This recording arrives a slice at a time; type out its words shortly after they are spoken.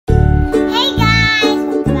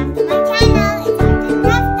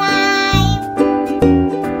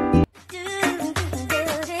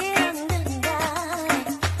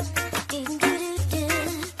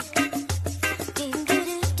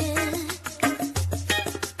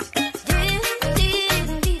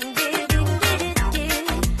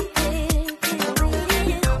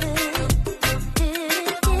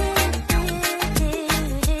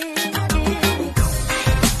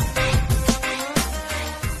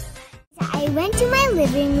went to my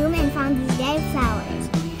living room and found these dead flowers.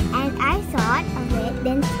 And I thought of it,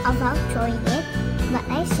 then about throwing it, but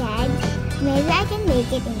I said, maybe I can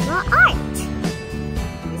make it into art.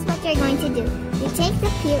 This is what you're going to do. You take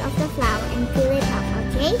the peel of the flower and peel it up,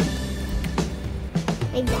 okay?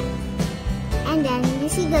 Like that. And then, you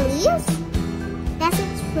see the leaves? That's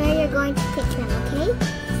where you're going to pick them, okay?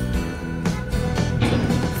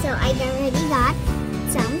 So I already got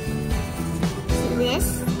some. See this?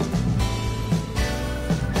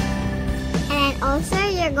 And also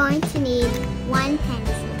you're going to need one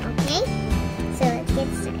pencil, okay? So let's get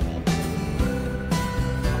started.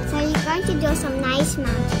 So you're going to do some nice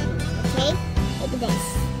mountains, okay? Like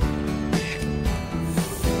this.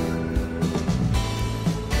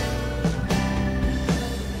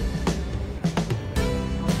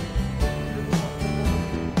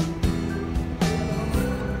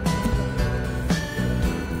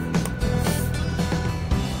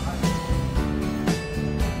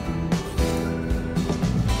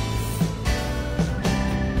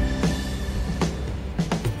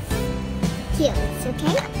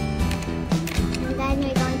 Okay? And then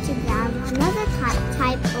we're going to grab another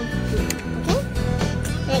type of glue, okay?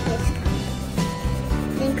 Like this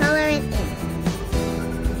kind. Then color it in.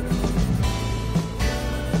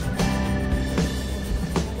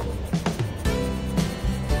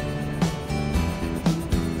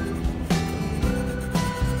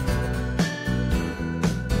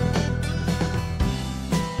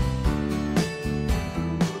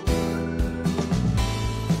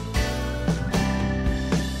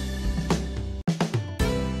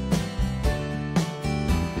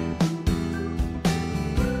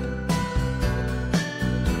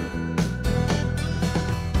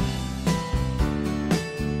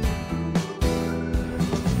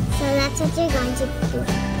 That's what you're going to do.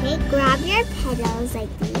 Okay, grab your petals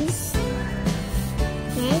like these.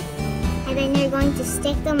 Okay, and then you're going to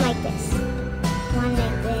stick them like this. One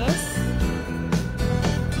like this.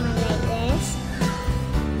 One like this.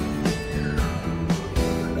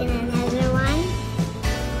 Then another one.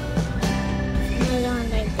 Another one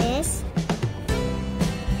like this.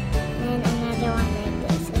 And another one like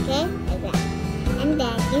this. Okay, like that. And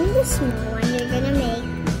then in the small one, you're gonna make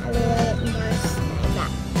a little bit more like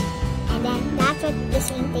that. And then that's what the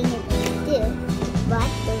same thing you're going to do, but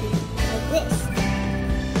like this.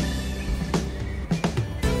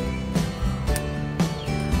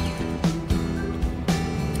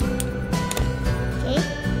 Okay?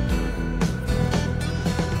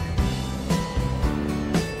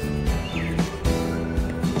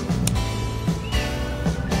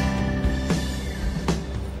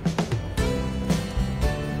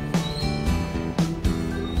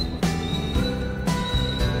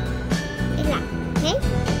 Okay?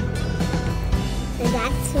 So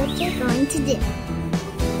that's what you're going to do.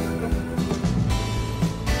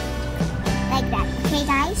 Like that. Okay,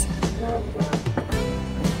 guys?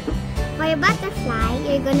 For your butterfly,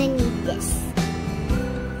 you're gonna need this.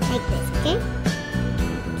 Like this, okay?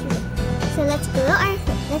 So let's glue it.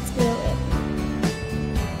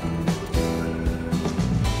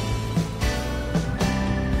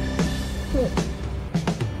 Wait.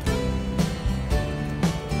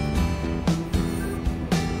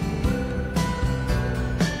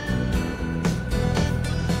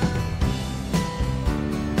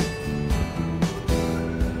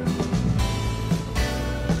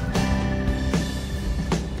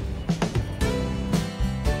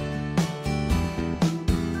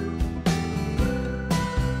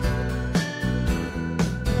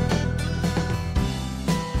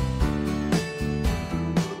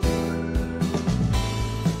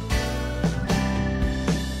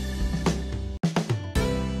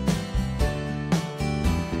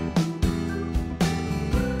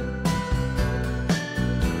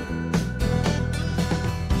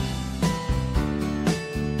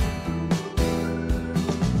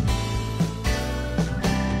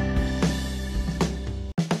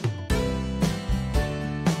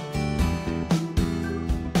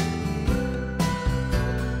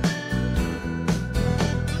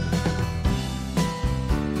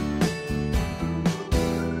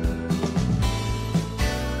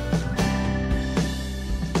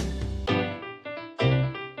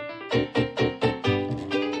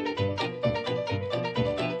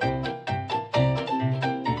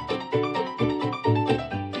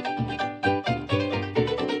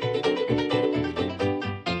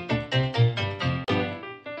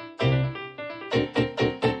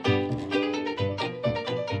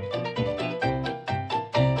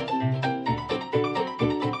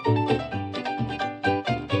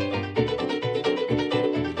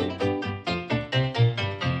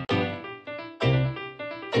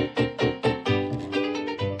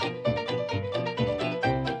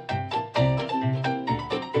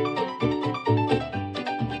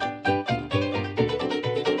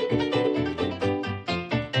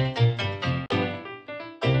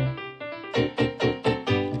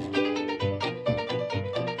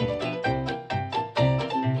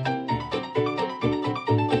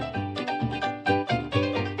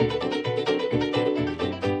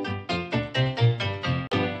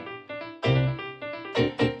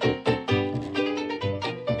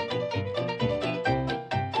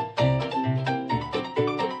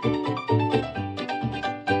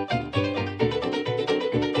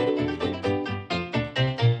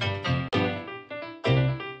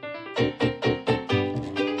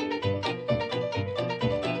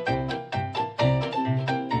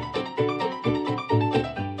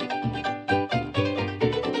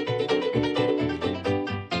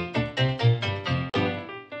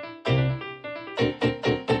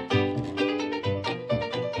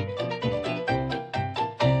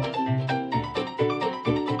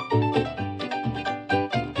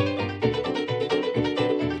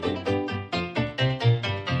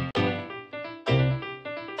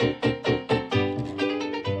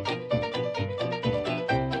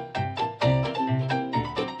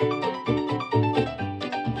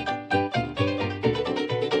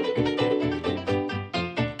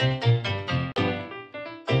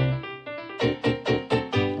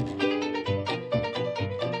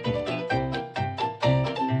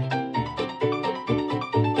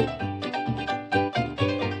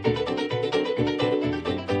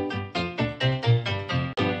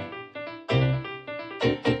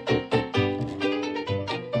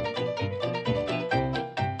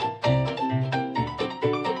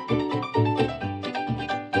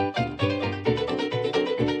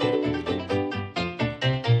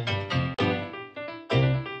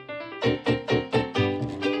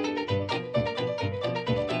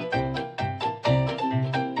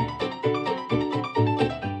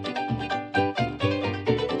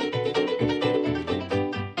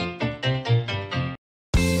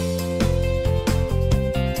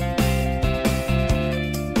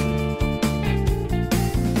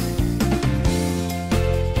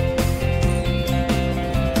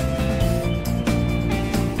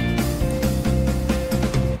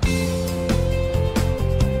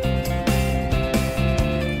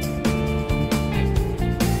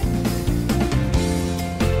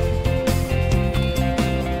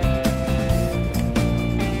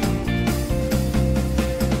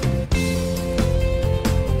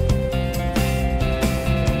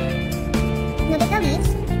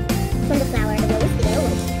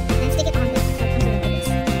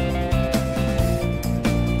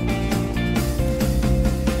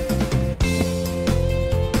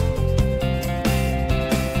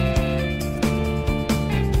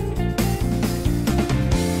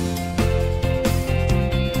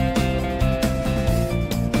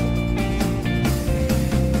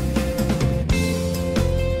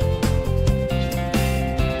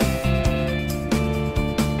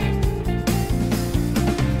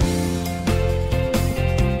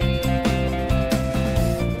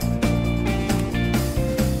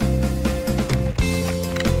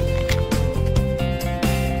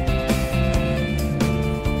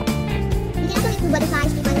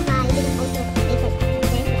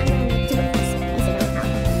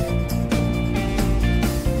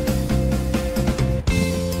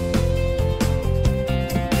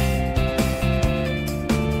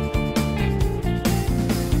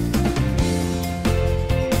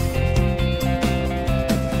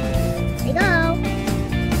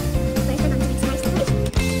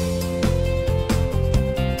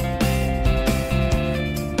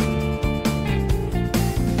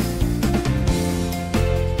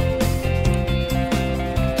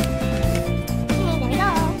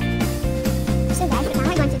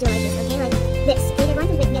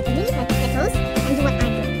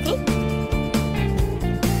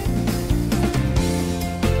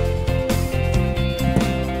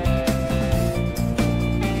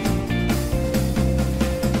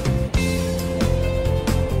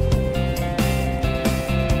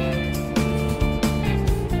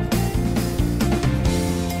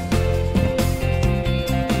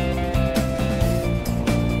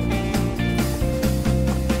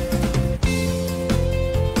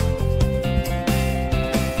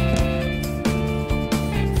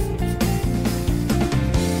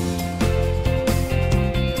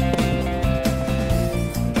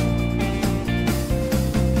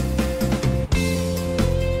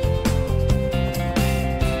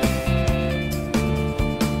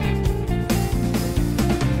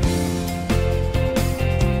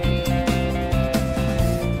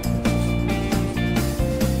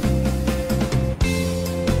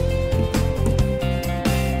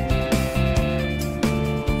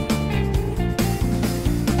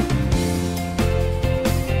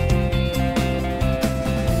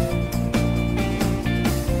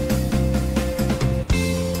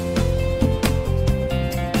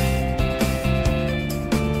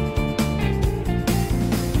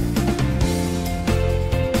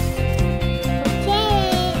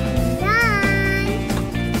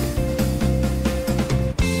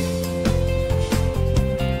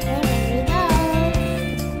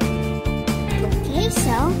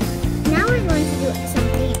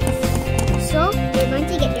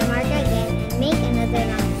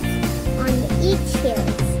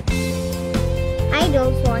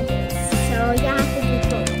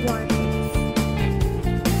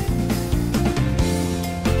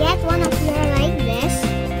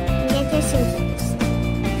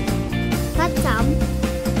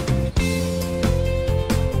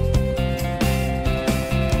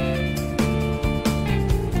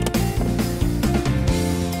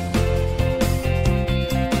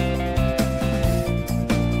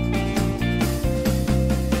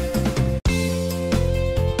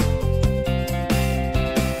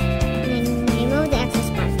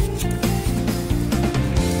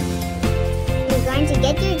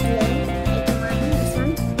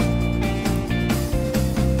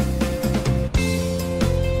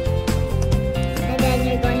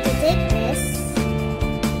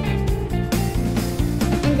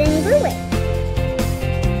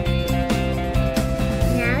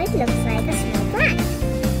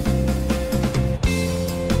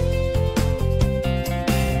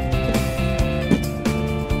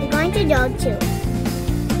 draw two.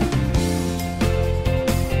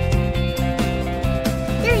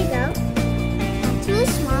 There you go. And two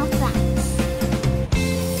small plants.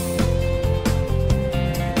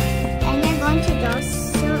 And I'm going to draw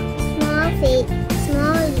some small face.